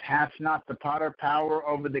is, hath not the potter power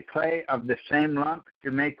over the clay of the same lump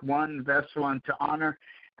to make one vessel unto honor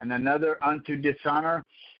and another unto dishonor?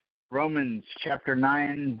 Romans chapter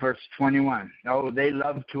 9, verse 21. Oh, they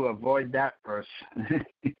love to avoid that verse.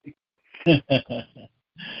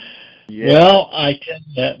 Yeah. Well, I tell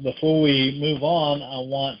you that before we move on, I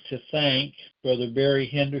want to thank Brother Barry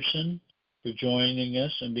Henderson for joining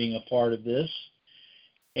us and being a part of this.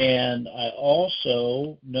 And I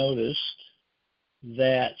also noticed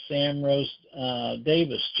that Sam Rose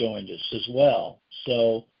Davis joined us as well.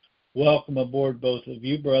 So welcome aboard, both of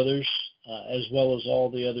you brothers, as well as all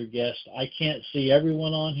the other guests. I can't see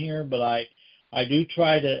everyone on here, but I do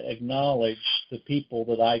try to acknowledge the people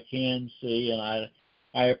that I can see, and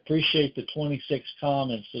I appreciate the 26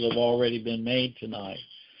 comments that have already been made tonight.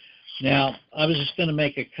 Now, I was just going to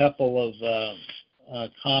make a couple of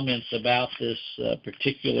comments about this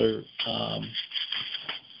particular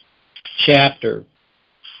chapter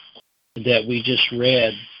that we just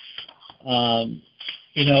read.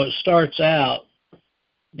 It starts out.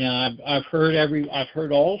 Now, I've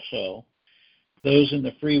heard also those in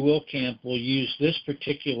the free will camp will use this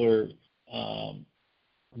particular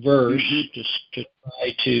verse to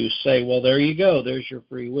try to say, well, there you go, there's your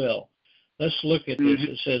free will. Let's look at this.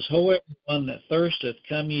 It says, however, one that thirsteth,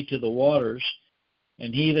 come ye to the waters,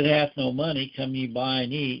 and he that hath no money, come ye buy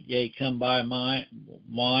and eat, yea, come buy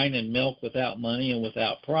wine and milk without money and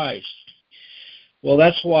without price. Well,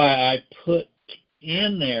 that's why I put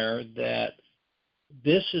in there that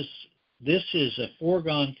this is a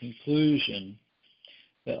foregone conclusion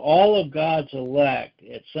that all of God's elect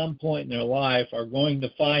at some point in their life are going to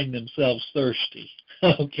find themselves thirsty.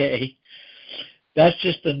 Okay? That's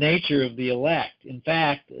just the nature of the elect. In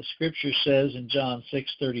fact, the Scripture says in John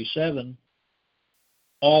 6:37,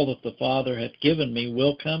 all that the Father hath given me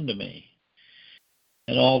will come to me,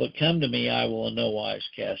 and all that come to me I will in no wise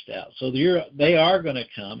cast out. So they are going to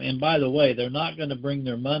come, and by the way, they're not going to bring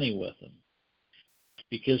their money with them,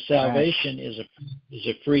 because salvation is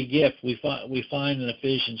a free gift. We find in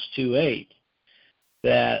Ephesians 2:8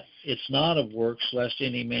 that it's not of works lest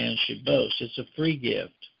any man should boast. It's a free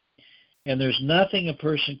gift. And there's nothing a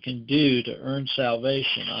person can do to earn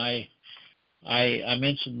salvation. I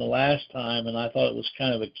mentioned the last time, and I thought it was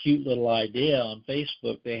kind of a cute little idea on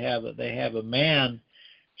Facebook. They have a man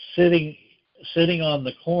sitting on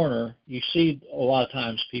the corner. You see a lot of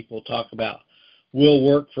times people talk about we'll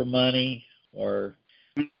work for money or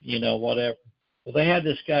whatever. Well, they had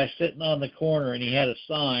this guy sitting on the corner, and he had a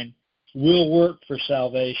sign, "We'll work for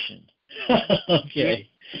salvation." Okay.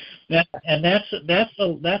 And that's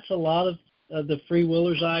a lot of the free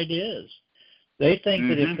willers' ideas. They think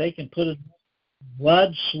that if they can put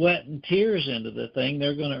blood, sweat, and tears into the thing,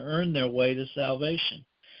 they're going to earn their way to salvation.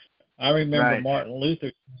 I remember Martin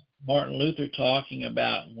Luther talking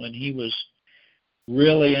about when he was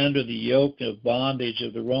really under the yoke of bondage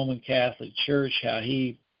of the Roman Catholic Church, how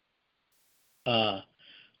he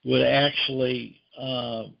would actually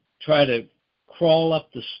try to crawl up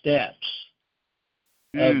the steps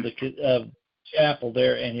of the chapel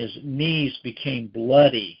there, and his knees became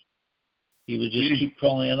bloody. He would just keep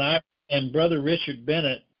crawling. And Brother Richard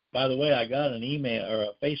Bennett, by the way, I got an email or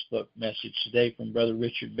a Facebook message today from Brother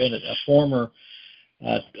Richard Bennett, a former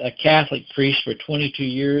a Catholic priest for 22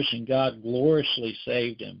 years, and God gloriously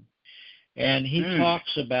saved him. And he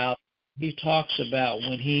talks about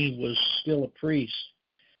when he was still a priest,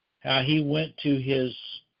 how he went to his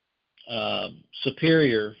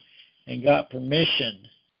superior and got permission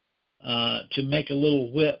to make a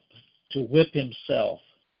little whip, to whip himself.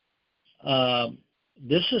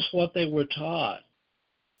 This is what they were taught,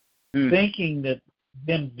 thinking that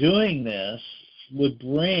them doing this would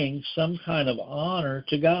bring some kind of honor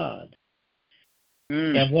to God.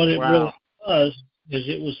 And what it really was is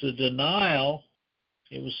it was the denial.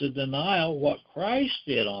 It was the denial what Christ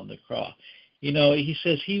did on the cross. He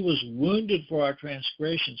says he was wounded for our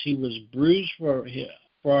transgressions. He was bruised for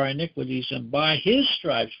our iniquities, and by his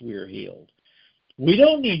stripes we are healed. We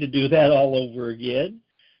don't need to do that all over again.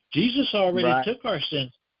 Jesus already took our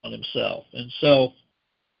sins on himself. And so,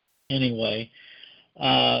 anyway,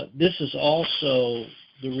 this is also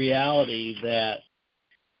the reality that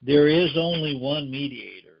there is only one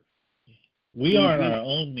mediator. We aren't our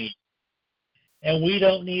own mediator. And we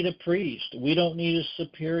don't need a priest. We don't need a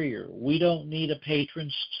superior. We don't need a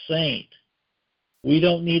patron saint. We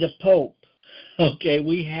don't need a pope. Okay,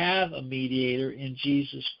 we have a mediator in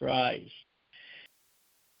Jesus Christ.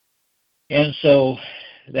 And so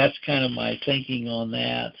that's kind of my thinking on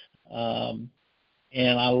that.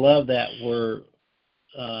 And I love that we're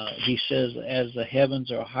he says, as the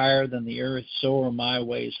heavens are higher than the earth, so are my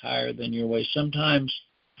ways higher than your ways. Sometimes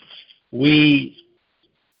we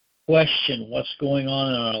question what's going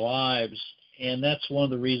on in our lives, and that's one of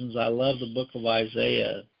the reasons I love the book of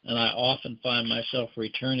Isaiah, and I often find myself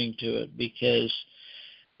returning to it because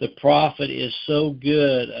the prophet is so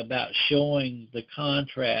good about showing the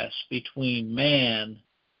contrast between man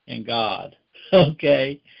and God.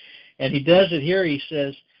 Okay? And he does it here. He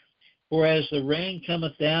says, for as the rain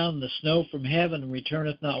cometh down, the snow from heaven, and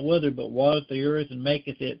returneth not whither, but watereth the earth, and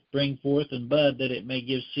maketh it bring forth and bud, that it may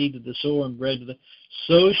give seed to the sower and bread to the...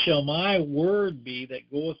 So shall my word be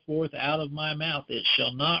that goeth forth out of my mouth. It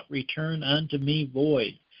shall not return unto me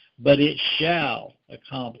void, but it shall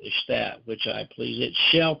accomplish that which I please. It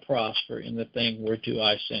shall prosper in the thing whereto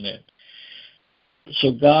I sent it.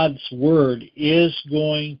 So God's word is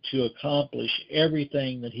going to accomplish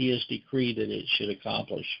everything that he has decreed that it should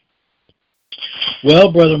accomplish.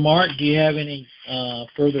 Well, Brother Mark, do you have any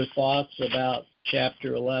further thoughts about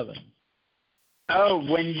chapter 11? Oh,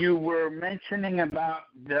 when you were mentioning about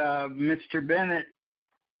Mr. Bennett,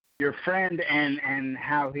 your friend, and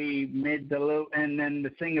how he made the little, and then the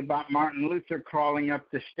thing about Martin Luther crawling up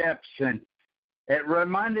the steps, and it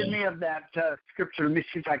reminded me of that scripture. Let me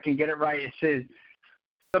see if I can get it right. It says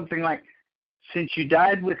something like, since you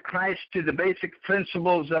died with Christ to the basic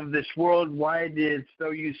principles of this world, why is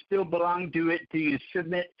though you still belong to it, do you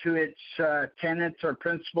submit to its tenets or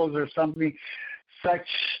principles or something? Such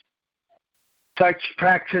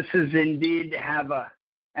practices indeed have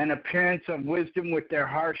an appearance of wisdom with their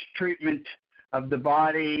harsh treatment of the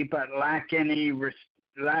body, but lack any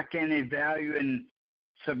value in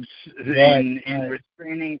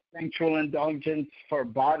restraining sensual indulgence. For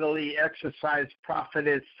bodily exercise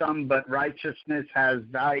profiteth some, but righteousness has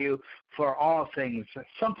value for all things.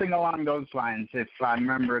 Something along those lines, if I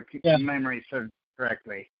remember memory serves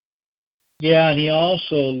correctly. Yeah, and he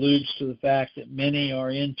also alludes to the fact that many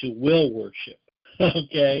are into will worship.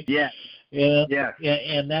 Okay. Yeah. Yeah.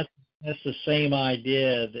 And that's the same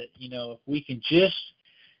idea that, if we can just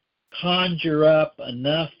conjure up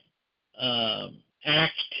enough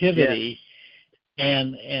activity,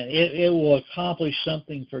 and it will accomplish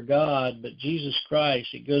something for God. But Jesus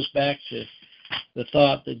Christ, it goes back to the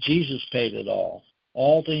thought that Jesus paid it all.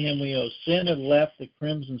 All to him we owe. Sin had left the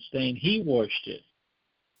crimson stain. He washed it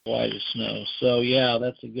white as snow. So, yeah,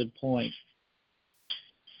 that's a good point.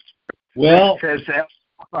 Well, says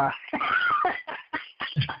Papa.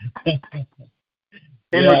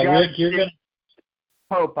 Yeah, Rick, you're going to...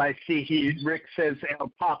 Hope I see Rick says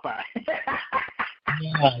El Papa.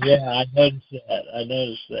 Yeah, I noticed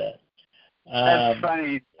that. That's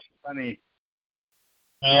funny.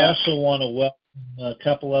 I also want to welcome a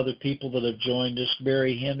couple other people that have joined us,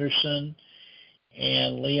 Barry Henderson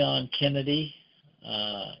and Leon Kennedy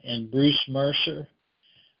and Bruce Mercer.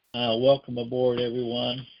 Welcome aboard,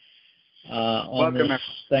 everyone, on welcome this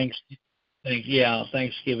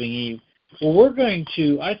Thanksgiving Eve. Well,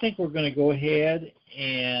 I think we're going to go ahead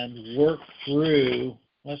and work through,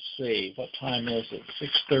 let's see, what time is it?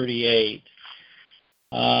 6:38.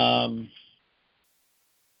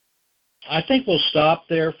 I think we'll stop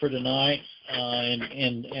there for tonight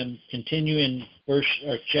and continue in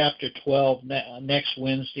chapter 12 next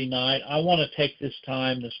Wednesday night. I want to take this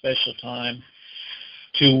time, the special time,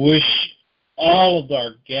 to wish all of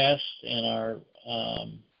our guests and our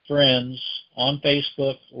friends on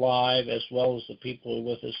Facebook Live, as well as the people who are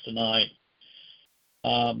with us tonight,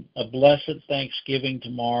 a blessed Thanksgiving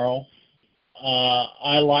tomorrow.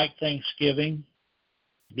 I like Thanksgiving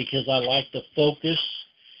because I like the focus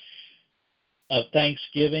of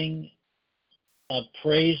Thanksgiving, of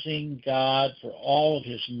praising God for all of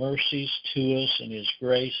his mercies to us and his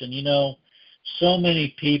grace. And so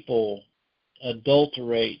many people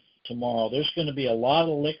adulterate tomorrow. There's going to be a lot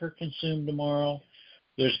of liquor consumed tomorrow.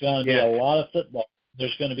 There's going to be a lot of football.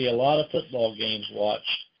 There's going to be a lot of football games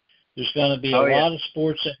watched. There's going to be a lot of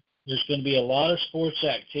sports. There's going to be a lot of sports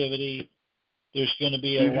activity. There's going to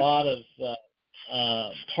be a lot of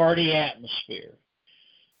party atmosphere.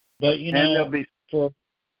 But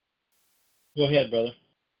go ahead, brother.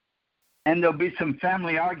 And there'll be some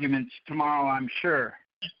family arguments tomorrow, I'm sure.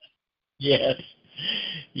 Yes,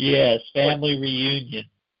 family reunion.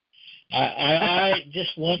 I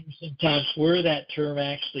just wonder sometimes where that term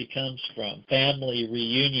actually comes from, family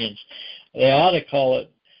reunions. They ought to call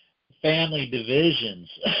it family divisions.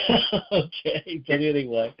 Okay, but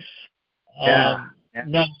anyway.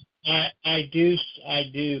 No, I do.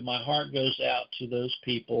 My heart goes out to those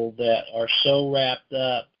people that are so wrapped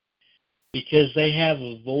up because they have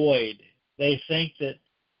a void. They think that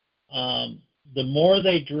the more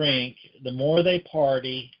they drink, the more they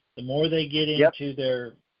party, the more they get into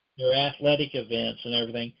their athletic events and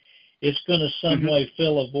everything, it's going to some way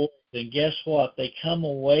fill a void. And guess what? They come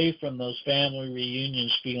away from those family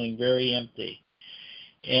reunions feeling very empty.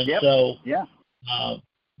 And so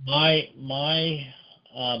my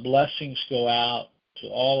blessings go out to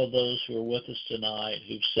all of those who are with us tonight,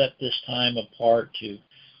 who've set this time apart to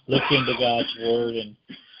look into God's Word. And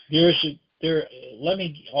let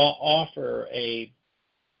me offer a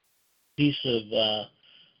piece of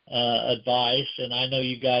advice, and I know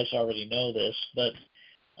you guys already know this, but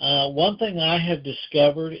one thing I have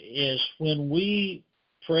discovered is when we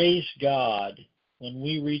praise God, when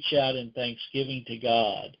we reach out in thanksgiving to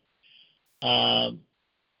God,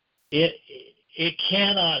 it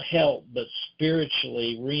cannot help but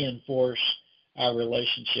spiritually reinforce our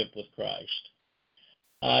relationship with Christ.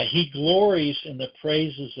 He glories in the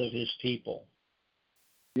praises of his people.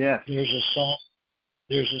 Yeah. There's a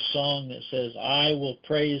song that says, I will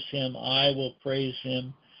praise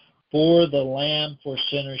him, for the Lamb for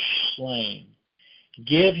sinners slain.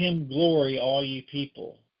 Give him glory, all ye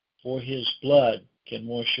people, for his blood can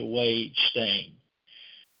wash away each stain.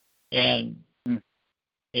 And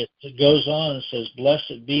it goes on and says,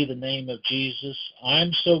 blessed be the name of Jesus.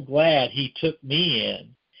 I'm so glad he took me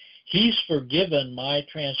in. He's forgiven my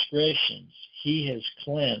transgressions. He has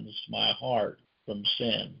cleansed my heart from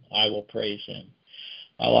sin. I will praise him.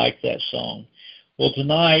 I like that song. Well,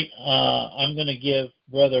 tonight I'm going to give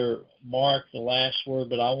Brother Mark the last word,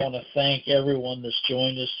 but I want to thank everyone that's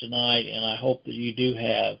joined us tonight, and I hope that you do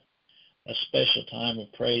have a special time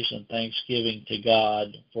of praise and thanksgiving to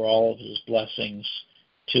God for all of his blessings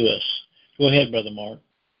to us. Go ahead, Brother Mark.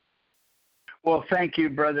 Well, thank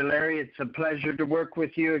you, Brother Larry. It's a pleasure to work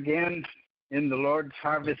with you again in the Lord's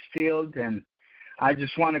harvest field, and I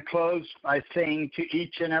just want to close by saying to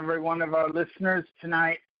each and every one of our listeners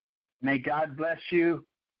tonight, may God bless you,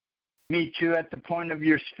 meet you at the point of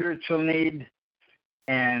your spiritual need,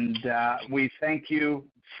 and we thank you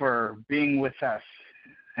for being with us,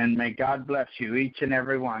 and may God bless you, each and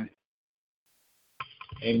every one.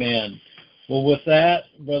 Amen. Well, with that,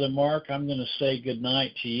 Brother Mark, I'm going to say good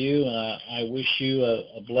night to you, and I wish you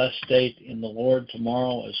a blessed day in the Lord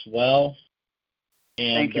tomorrow as well.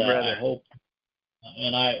 And thank you, brother.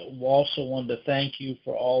 I also wanted to thank you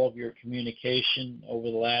for all of your communication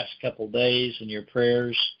over the last couple of days and your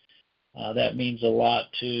prayers. That means a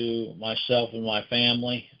lot to myself and my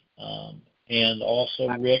family. And also,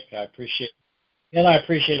 Rick, I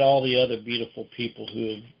appreciate all the other beautiful people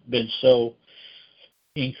who have been so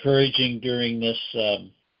encouraging during this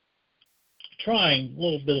trying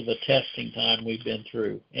little bit of a testing time we've been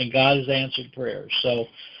through. And God has answered prayers. So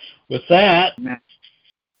with that,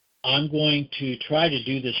 I'm going to try to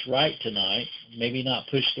do this right tonight, maybe not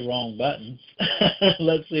push the wrong button.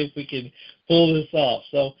 Let's see if we can pull this off.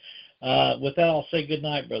 So with that, I'll say good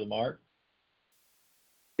night, Brother Mark.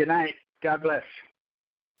 Good night. God bless.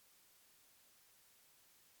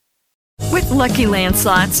 With Lucky Land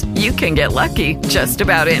Slots, you can get lucky just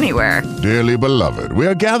about anywhere. Dearly beloved, we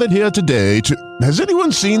are gathered here today to... Has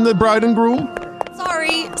anyone seen the bride and groom?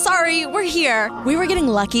 Sorry, we're here. We were getting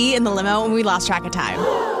lucky in the limo and we lost track of time.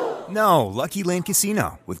 No, Lucky Land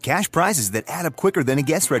Casino, with cash prizes that add up quicker than a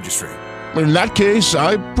guest registry. In that case,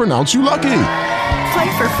 I pronounce you lucky.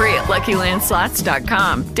 Play for free at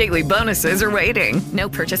LuckyLandSlots.com. Daily bonuses are waiting. No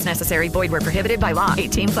purchase necessary. Void where prohibited by law.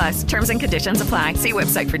 18+. Terms and conditions apply. See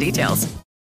website for details.